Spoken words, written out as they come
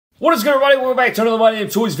What is good, everybody? Welcome back to another My Damn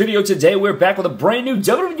Toys video. Today, we're back with a brand new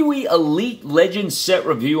WWE Elite Legends set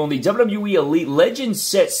review on the WWE Elite Legends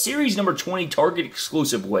set Series number 20 Target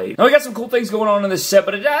exclusive wave. Now, we got some cool things going on in this set,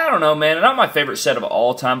 but I don't know, man. Not my favorite set of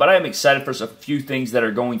all time, but I am excited for a few things that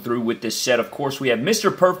are going through with this set. Of course, we have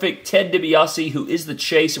Mr. Perfect, Ted DiBiase, who is the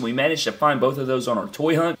Chase, and we managed to find both of those on our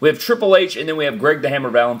toy hunt. We have Triple H, and then we have Greg the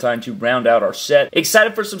Hammer Valentine to round out our set.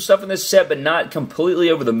 Excited for some stuff in this set, but not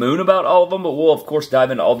completely over the moon about all of them, but we'll, of course,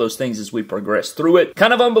 dive into all those things as we progress through it.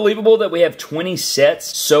 Kind of unbelievable that we have 20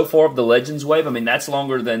 sets so far of the Legends wave. I mean, that's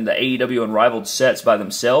longer than the AEW Unrivaled sets by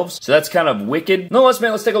themselves, so that's kind of wicked. Nonetheless,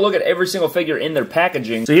 man, let's take a look at every single figure in their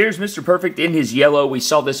packaging. So here's Mr. Perfect in his yellow. We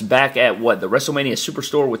saw this back at, what, the WrestleMania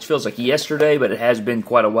Superstore, which feels like yesterday, but it has been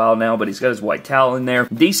quite a while now, but he's got his white towel in there.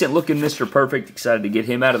 Decent looking Mr. Perfect. Excited to get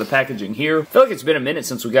him out of the packaging here. I feel like it's been a minute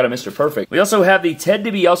since we got a Mr. Perfect. We also have the Ted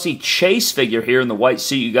DiBiase Chase figure here in the white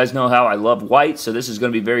suit. You guys know how I love white, so this is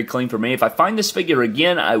going to be very clean for me. If I find this figure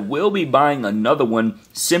again, I will be buying another one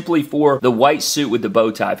simply for the white suit with the bow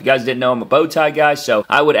tie. If you guys didn't know, I'm a bow tie guy, so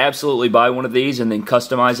I would absolutely buy one of these and then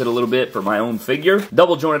customize it a little bit for my own figure.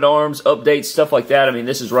 Double jointed arms, updates, stuff like that. I mean,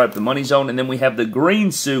 this is right up the money zone. And then we have the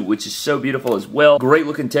green suit, which is so beautiful as well. Great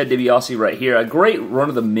looking Ted DiBiase right here. A great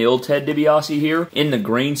run-of-the-mill Ted DiBiase here in the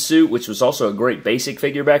green suit, which was also a great basic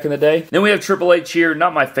figure back in the day. Then we have Triple H here.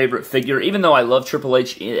 Not my favorite figure. Even though I love Triple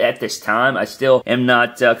H at this time, I still am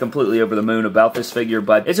not completely over the moon about this figure,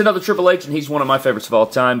 but it's another Triple H, and he's one of my favorites of all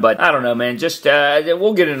time. But I don't know, man. Just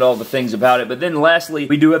we'll get into all the things about it. But then lastly,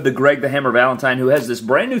 we do have the Greg the Hammer Valentine, who has this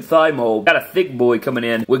brand new thigh mold. Got a thick boy coming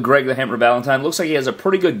in with Greg the Hammer Valentine. Looks like he has a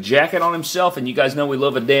pretty good jacket on himself, and you guys know we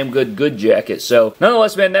love a damn good jacket. So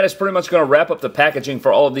nonetheless, man, that is pretty much going to wrap up the packaging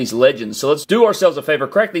for all of these Legends. So let's do ourselves a favor,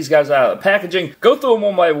 crack these guys out of the packaging, go through them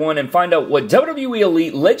one by one, and find out what WWE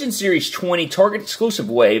Elite Legends Series 20 Target exclusive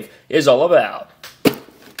wave is all about.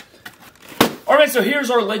 Alright, so here's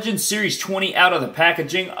our Legends Series 20 out of the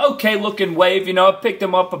packaging. Okay looking wave, you know, I've picked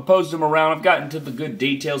them up and posed them around. I've gotten to the good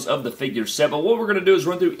details of the figure set, but what we're going to do is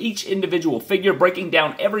run through each individual figure, breaking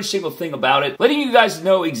down every single thing about it, letting you guys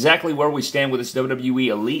know exactly where we stand with this WWE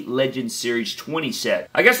Elite Legends Series 20 set.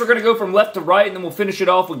 I guess we're going to go from left to right, and then we'll finish it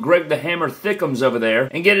off with Greg the Hammer Thickums over there,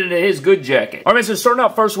 and get into his good jacket. Alright, so starting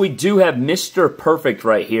out first, we do have Mr. Perfect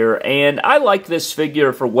right here, and I like this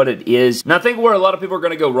figure for what it is. And I think where a lot of people are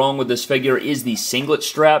going to go wrong with this figure is the singlet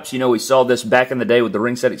straps. You know, we saw this back in the day with the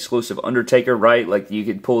ringside exclusive Undertaker, right? Like, you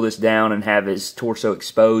could pull this down and have his torso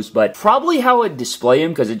exposed, but probably how I'd display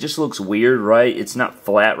him, because it just looks weird, right? It's not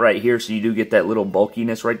flat right here, so you do get that little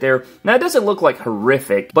bulkiness right there. Now, it doesn't look like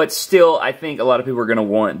horrific, but still, I think a lot of people are going to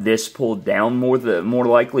want this pulled down more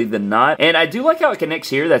likely than not. And I do like how it connects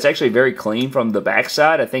here. That's actually very clean from the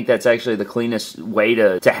backside. I think that's actually the cleanest way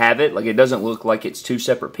to have it. Like, it doesn't look like it's two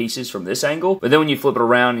separate pieces from this angle, but then when you flip it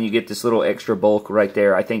around and you get this little extra bulk right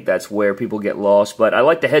there, I think that's where people get lost. But I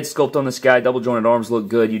like the head sculpt on this guy. Double jointed arms look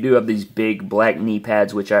good. You do have these big black knee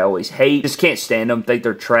pads, which I always hate. Just can't stand them. Think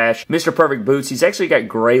they're trash. Mr. Perfect boots. He's actually got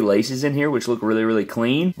gray laces in here, which look really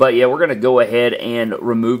clean. But yeah, we're going to go ahead and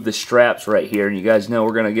remove the straps right here. And you guys know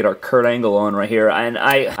we're going to get our Kurt Angle on right here. And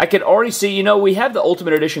I could already see, you know, we have the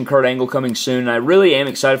Ultimate Edition Kurt Angle coming soon. And I really am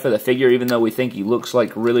excited for the figure, even though we think he looks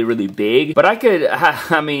like really big. But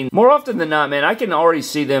I mean, more often than not, man, I can already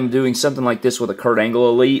see them doing something like this with a Kurt Angle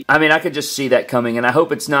Elite. I mean, I could just see that coming, and I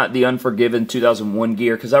hope it's not the Unforgiven 2001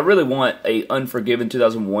 gear, because I really want a Unforgiven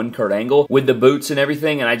 2001 Kurt Angle with the boots and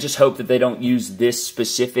everything, and I just hope that they don't use this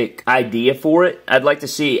specific idea for it. I'd like to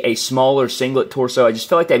see a smaller singlet torso. I just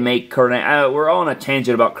feel like they make Kurt Angle... we're all on a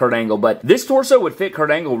tangent about Kurt Angle, but this torso would fit Kurt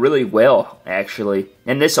Angle really well, actually.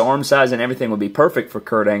 And this arm size and everything would be perfect for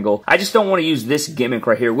Kurt Angle. I just don't want to use this gimmick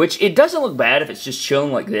right here, which it doesn't look bad if it's just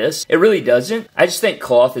chilling like this. It really doesn't. I just think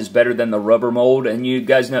cloth is better than the rubber mold, and you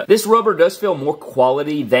guys know this rubber does feel more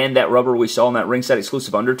quality than that rubber we saw in that ringside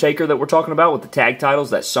exclusive Undertaker that we're talking about with the tag titles,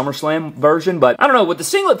 that SummerSlam version. But I don't know, with the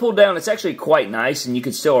singlet pulled down, it's actually quite nice, and you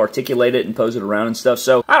can still articulate it and pose it around and stuff.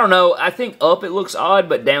 So I don't know. I think up it looks odd,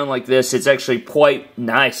 but down like this, it's actually quite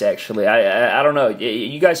nice, actually. I don't know.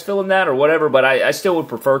 You guys feeling that or whatever, but I still would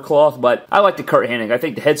prefer cloth, but I like the Kurt Hennig. I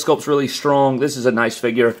think the head sculpt's really strong. This is a nice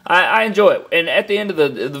figure. I enjoy it. And at the end of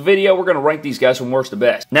the video, we're going to rank these guys from worst to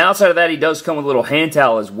best. Now, outside of that, he does come with a little hand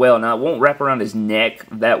towel as well. Now, it won't wrap around his neck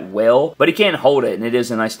that well, but he can hold it, and it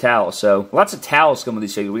is a nice towel. So, lots of towels come with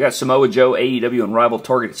these figures. We got Samoa Joe AEW Unrivaled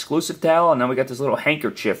Target exclusive towel, and then we got this little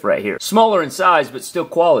handkerchief right here. Smaller in size, but still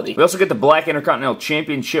quality. We also get the Black Intercontinental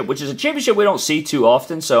Championship, which is a championship we don't see too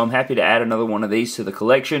often, so I'm happy to add another one of these to the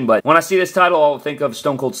collection. But when I see this title, I'll think of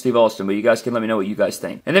Stone Cold Steve Austin, but you guys can let me know what you guys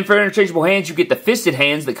think. And then for interchangeable hands, you get the fisted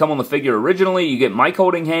hands that come on the figure originally. You get mic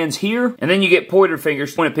holding hands here, and then you get pointer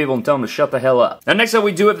fingers, point at people and tell them to shut the hell up. Now next up,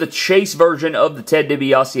 we do have the Chase version of the Ted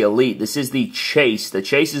DiBiase Elite. This is the Chase. The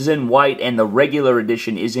Chase is in white, and the regular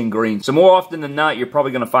edition is in green. So more often than not, you're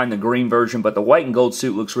probably going to find the green version, but the white and gold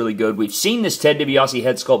suit looks really good. We've seen this Ted DiBiase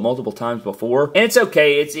head sculpt multiple times before, and it's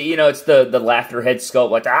okay. It's, you know, it's the laughter head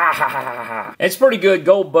sculpt, like, ah, ha, ha, ha, ha. It's pretty good.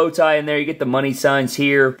 Gold bow tie in there. You get the money signs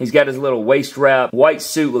here. He's got his little waist wrap. White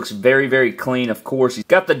suit looks very, very clean, of course. He's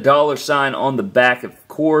got the dollar sign on the back, of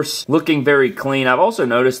course, looking very clean. I've also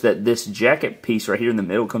noticed that this jacket piece right here in the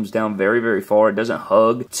middle comes down very, very far. It doesn't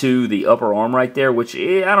hug to the upper arm right there, which,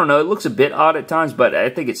 I don't know, it looks a bit odd at times, but I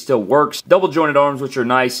think it still works. Double jointed arms, which are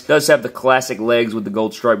nice. Does have the classic legs with the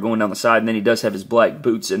gold stripe going down the side, and then he does have his black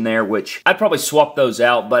boots in there, which I'd probably swap those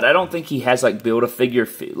out, but I don't think he has, like, Build-A-Figure,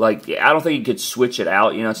 like, I don't think he could switch it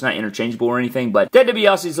out. You know, it's not interchangeable or anything, but Ted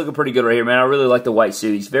DiBiase's looking pretty good right here, man. I really like the white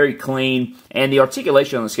suit. He's very clean, and the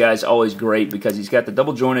articulation on this guy is always great because he's got the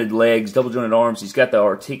double jointed legs, double jointed arms. He's got the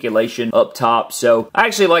articulation up top, so I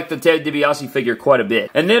actually like the Ted DiBiase figure quite a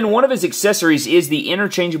bit. And then one of his accessories is the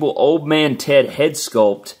interchangeable Old Man Ted head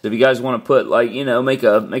sculpt. So if you guys want to put, like, you know, make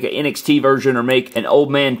an NXT version or make an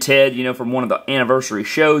Old Man Ted, you know, from one of the anniversary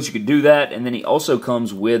shows, you could do that. And then he also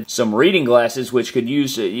comes with some reading glasses, which could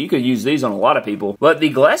use, you could use these on a lot of people. But the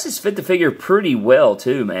glasses fit the figure pretty well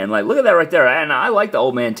too, man. Like, look at that right there. And I like the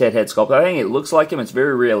Old Man Ted head sculpt. I think it looks like him. It's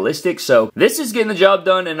very realistic. So this is getting the job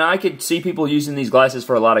done, and I could see people using these glasses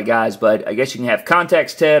for a lot of guys, but I guess you can have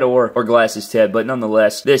contacts Ted or glasses Ted, but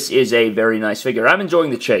nonetheless, this is a very nice figure. I'm enjoying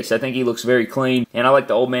the Chase. I think he looks very clean, and I like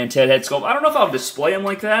the Old Man Ted head sculpt. I don't know if I'll display him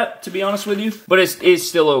like that, to be honest with you, but it's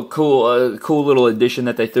still a cool little addition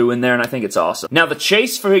that they threw in there, and I think it's awesome. Now, the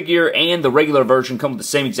Chase figure and the regular version come with the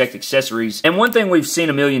same exact accessories, and one thing we've seen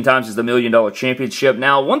a million times is the $1 Million Championship.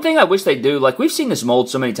 Now, one thing I wish they do, like, we've seen this mold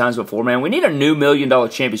so many times before, man. We need a new $1 Million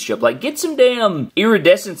Championship. Like, get some damn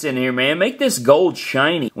iridescence in here, man. Make this gold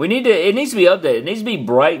shiny. It needs to be updated. It needs to be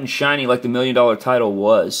bright and shiny like the $1 Million title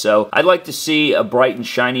was. So, I'd like to see a bright and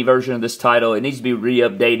shiny version of this title. It needs to be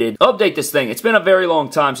re-updated. Update this thing. It's been a very long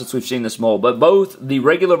time since we've seen this mold, but both the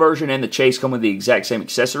regular version and the Chase come with the exact same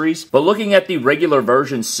accessories. But looking at the regular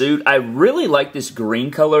version suit, I really like this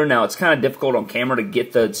green color. Now, it's kind of difficult on camera to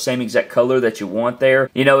get the same exact color that you want there.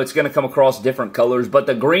 You know, it's going to come across different colors, but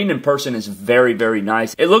the green in person is very, very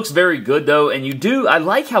nice. It looks very good, though, and I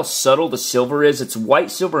like how subtle the silver is. It's white,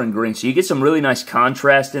 silver, and green, so you get some really nice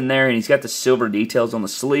contrast in there, and he's got the silver details on the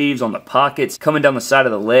sleeves, on the pockets, coming down the side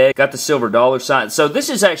of the leg, got the silver dollar sign. So this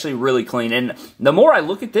is actually really clean, and the more I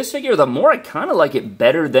look at this figure, the more I kind of like it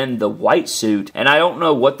better than the white suit, and I don't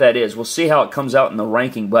know what that is. We'll see how it comes out in the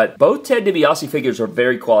ranking, but both Ted DiBiase figures are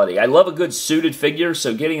very quality. I love a good suited figure,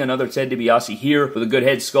 so getting another Ted DiBiase here with a good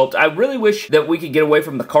head sculpt. I really wish that we could get away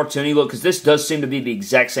from the cartoony look, because this does seem to be the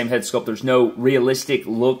exact same head sculpt. There's no realistic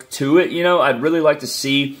look to it, you know. I'd really like to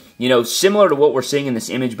see, you know, similar to what we're seeing in this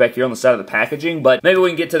image back here on the side of the packaging, but maybe we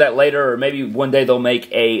can get to that later, or maybe one day they'll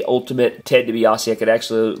make a Ultimate Ted DiBiase. I could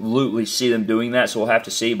absolutely see them doing that, so we'll have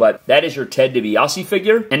to see, but that is your Ted DiBiase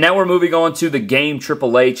figure. And now we're moving on to the game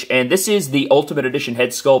Triple H, and this is the Ultimate Edition head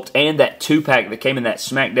sculpt and that 2-pack that came in that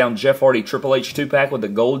SmackDown Jeff Hardy Triple H 2-pack with the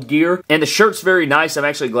gold gear. And the shirt's very nice. I'm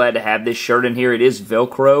actually glad to have this shirt in here. It is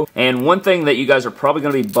Velcro, and one thing that you guys are probably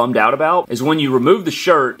going to be bummed out about is when you remove the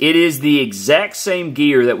shirt, it is the exact same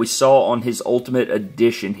gear that we saw on his Ultimate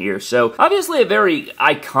Edition here. So, obviously a very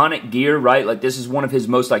iconic gear, right? Like, this is one of his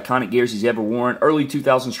most iconic gears he's ever worn. Early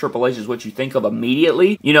 2000s Triple H is what you think of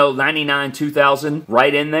immediately. You know, 99, 2000,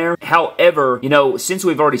 right in there. However, you know, since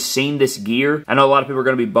we've already seen this gear, I know a lot of people are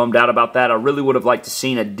going to be bummed out about that. I really would have liked to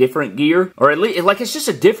seen a different gear, or at least, like, it's just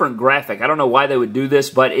a different graphic. I don't know why they would do this,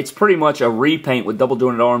 but it's pretty much a repaint with double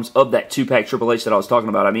jointed arms of that 2-pack Triple H that I was talking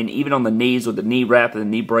about. I mean, even on the knees with the knee wrap and the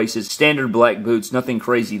knee braces, standard black boots, nothing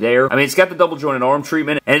crazy there. I mean, it's got the double jointed arm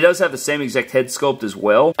treatment, and it does have the same exact head sculpt as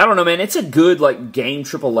well. I don't know, man. It's a good, like, game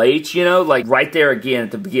Triple H, you know? Like, right there again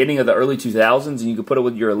at the beginning of the early 2000s, and you could put it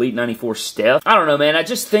with your Elite 94 Steph. I don't know, man. I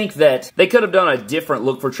just think that they could have done a different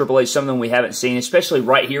look for Triple H, something we haven't seen, especially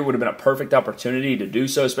right here would have been a perfect opportunity to do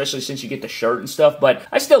so, especially since you get the shirt and stuff. But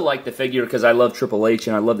I still like the figure because I love Triple H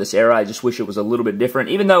and I love this era. I just wish it was a little bit different,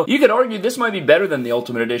 even though you could argue this might be better than the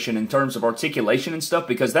Ultimate Edition in terms of articulation and stuff,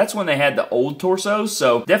 because that's when they had the old torsos.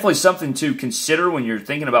 So So definitely something to consider when you're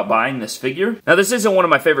thinking about buying this figure. Now, this isn't one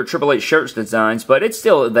of my favorite Triple H shirts designs, but it's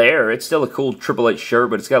still there. It's still a cool Triple H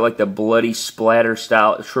shirt, but it's got like the bloody splatter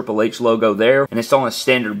style Triple H logo there, and it's on a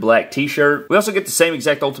standard black t-shirt. We also get the same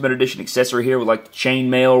exact Ultimate Edition accessory here with like the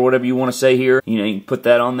chainmail or whatever you want to say here. You know, you can put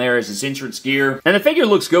that on there as its entrance gear. And the figure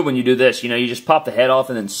looks good when you do this. You know, you just pop the head off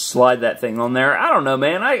and then slide that thing on there. I don't know,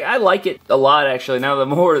 man. I like it a lot, actually. Now, the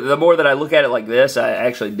more that I look at it like this, I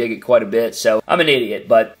actually dig it quite a bit. So, I'm an idiot.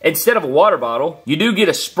 But instead of a water bottle, you do get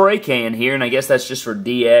a spray can here, and I guess that's just for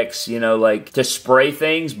DX, you know, like to spray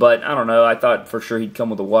things. But I don't know. I thought for sure he'd come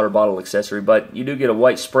with a water bottle accessory. But you do get a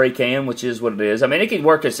white spray can, which is what it is. I mean, it could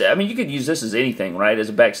work as, I mean, you could use this as anything, right? As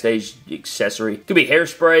a backstage accessory. Could be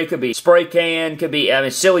hairspray, could be spray can, could be, I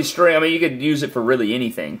mean, silly string. I mean, you could use it for really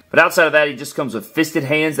anything. But outside of that, he just comes with fisted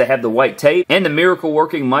hands that have the white tape and the miracle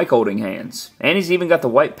working mic holding hands. And he's even got the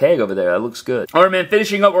white peg over there. That looks good. Alright, man,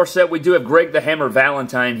 finishing up our set, we do have Greg the Hammer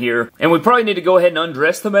Valentine here. And we probably need to go ahead and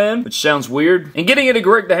undress the man, which sounds weird. And getting into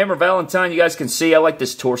Greg the Hammer Valentine, you guys can see, I like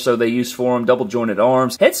this torso they use for him. Double jointed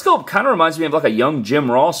arms. Head sculpt kind of reminds me of like a young Jim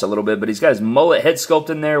Ross a little bit, but he's got his mullet head sculpt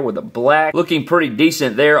in there with a black. Looking pretty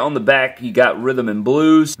decent there. On the back, you got rhythm and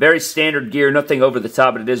blues. Very standard gear, nothing over the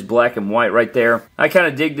top, but it is black and white right there. I kind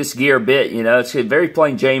of dig this gear a bit, you know. It's very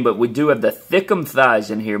plain Jane, but we do have the thickum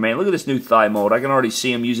thighs in here, man. Look at this new thigh mold. I can already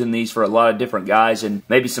see him using these for a lot of different guys, and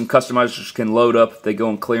maybe some customizers can load up if they go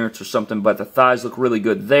on clearance or something, but the thighs look really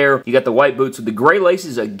good there. You got the white boots with the gray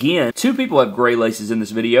laces again. Two people have gray laces in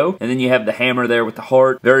this video, and then you have the hammer there with the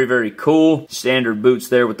heart. Very, very cool. Standard boots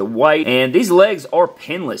there with the white, and these legs are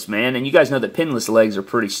pinless, man, and you guys know that pinless legs are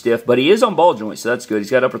pretty stiff, but he is on ball joints, so that's good.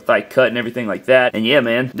 He's got upper thigh cut and everything like that, and yeah,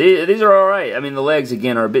 man, these are alright. I mean, the legs,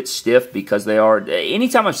 again, are a bit stiff because they are,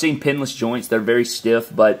 anytime I've seen pinless joints, they're very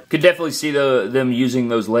stiff, but could definitely see them using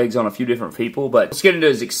those legs on a few different people. But let's get into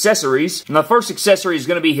his accessories. And the first accessory is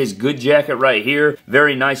going to be his good jacket right here.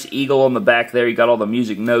 Very nice eagle on the back there. You got all the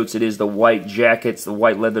music notes. It is the white jacket. It's the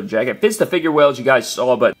white leather jacket. Fits the figure well, as you guys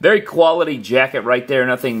saw, but very quality jacket right there.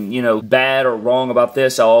 Nothing, you know, bad or wrong about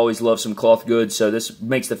this. I always love some cloth goods, so this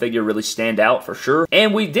makes the figure really stand out for sure.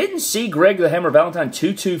 And we didn't see Greg the Hammer Valentine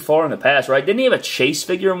too far in the past, right? Didn't he have a chase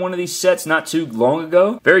figure in one of these sets not too long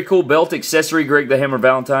ago? Very cool belt accessory, Greg the Hammer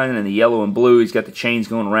Valentine, and in the yellow and blue. He's got the chains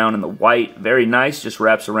going around in the white. Very nice. Just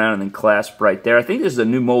wraps around and then clasps right there. I think this is a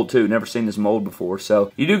new mold too. Never seen this mold before,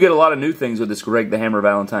 so you do get a lot of new things with this Greg the Hammer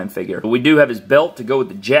Valentine figure. But we do have his belt to go with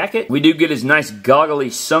the jacket. We do get his nice goggly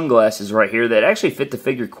sunglasses right here that actually fit the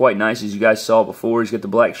figure quite nice, as you guys saw before. He's got the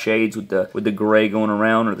black shades with the gray going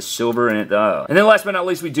around, or the silver, and then last but not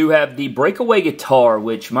least, we do have the breakaway guitar,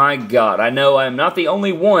 which, my God, I know I am not the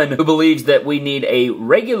only one who believes that we need a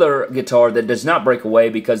regular guitar that does not break away,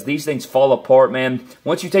 because these things fall apart, man.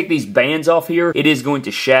 Once you take these bands off here, it is going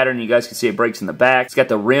to shatter, and you guys can see it breaks in the back. It's got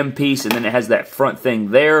the rim piece, and then it has that front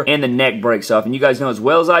thing there, and the neck breaks off. And you guys know as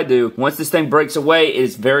well as I do, once this thing breaks away, it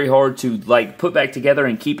is very hard to, like, put back together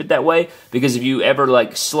and keep it that way, because if you ever,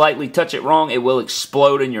 like, slightly touch it wrong, it will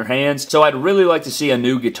explode in your hands. So I'd really like to see a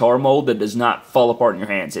new guitar mold that does not fall apart in your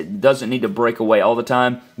hands. It doesn't need to break away all the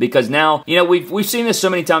time, because now, you know, we've seen this so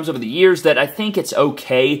many times over the years that I think it's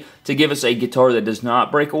okay to give us a guitar that does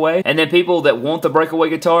not break away. And then people that want the breakaway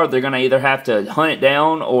guitar, they're going to either have to hunt it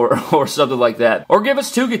down or something like that. Or give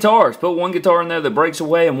us two guitars. Put one guitar in there that breaks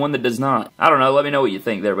away and one that does not. I don't know. Let me know what you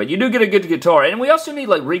think there. But you do get a good guitar. And we also need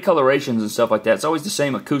like recolorations and stuff like that. It's always the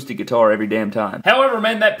same acoustic guitar every damn time. However,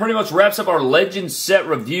 man, that pretty much wraps up our Legends set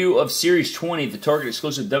review of Series 20, the Target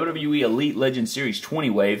exclusive WWE Elite Legends Series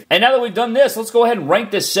 20 wave. And now that we've done this, let's go ahead and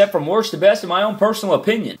rank this set from worst to best in my own personal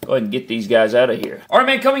opinion. Go ahead and get these guys out of here. Alright,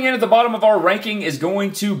 man, coming in at the bottom of our ranking is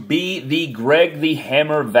going to be the Greg the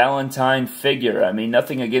Hammer Valentine figure. I mean,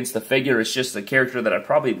 nothing against the figure, it's just the character that I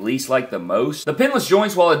probably least like the most. The pinless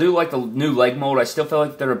joints, while I do like the new leg mold, I still feel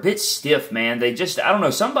like they're a bit stiff, man. They just, I don't know,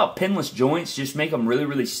 something about pinless joints just make them really,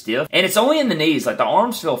 really stiff. And it's only in the knees. Like, the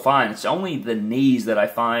arms feel fine. It's only the knees that I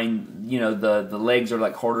find, you know, the legs are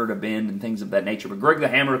like harder to bend and things of that nature. But Greg the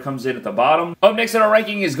Hammer comes in at the bottom. Up next in our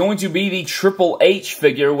ranking is going to be the Triple H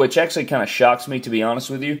figure, which actually kind of shocks me, to be honest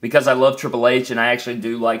with you, because I love Triple H and I actually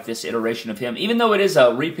do like this iteration of him, even though it is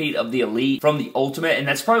a repeat of the Elite from the Ultimate, and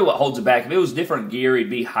that's probably what holds it back. If it was different gear, he'd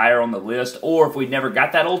be higher on the list, or if we never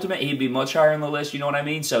got that Ultimate, he'd be much higher on the list, you know what I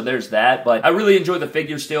mean? So there's that, but I really enjoy the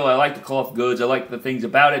figure still. I like the cloth goods, I like the things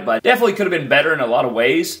about it, but definitely could have been better in a lot of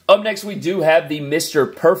ways. Up next, we do have the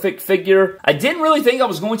Mr. Perfect figure. figure. I didn't really think I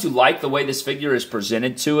was going to like the way this figure is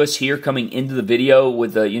presented to us here coming into the video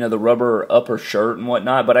with the, you know, the rubber upper shirt and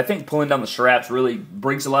whatnot, but I think pulling down the straps really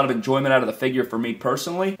brings a lot of enjoyment out of the figure for me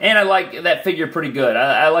personally, and I like that figure pretty good.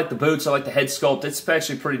 I like the boots, I like the head sculpt, it's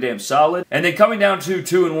actually pretty damn solid. And then coming down to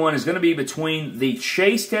 2-in-1 is going to be between the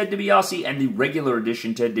Chase Ted DiBiase and the regular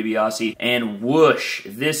edition Ted DiBiase, and whoosh,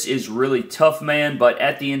 this is really tough, man, but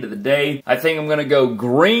at the end of the day, I think I'm going to go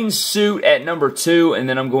green suit at number 2, and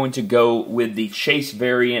then I'm going to go with the Chase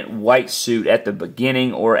variant white suit at the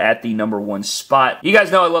beginning or at the number 1 spot. You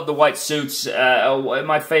guys know I love the white suits.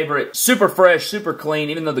 My favorite. Super fresh, super clean.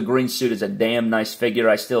 Even though the green suit is a damn nice figure,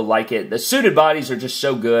 I still like it. The suited bodies are just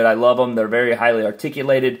so good. I love them. They're very highly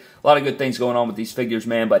articulated. A lot of good things going on with these figures,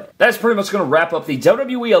 man. But that's pretty much going to wrap up the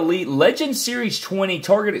WWE Elite Legends Series 20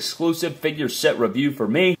 Target exclusive figure set review for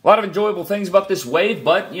me. A lot of enjoyable things about this wave,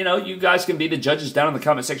 but, you know, you guys can be the judges down in the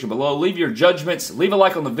comment section below. Leave your judgments. Leave a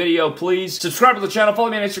like on the video, please. Subscribe to the channel.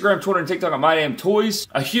 Follow me on Instagram, Twitter, and TikTok on My Damn Toys.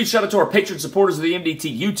 A huge shout out to our patron supporters of the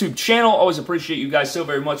MDT YouTube channel. Always appreciate you guys so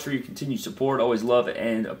very much for your continued support. Always love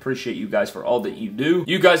and appreciate you guys for all that you do.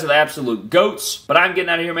 You guys are the absolute goats. But I'm getting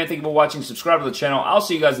out of here, man. Thank you for watching. Subscribe to the channel. I'll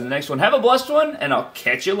see you guys in the next one. Have a blessed one, and I'll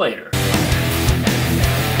catch you later.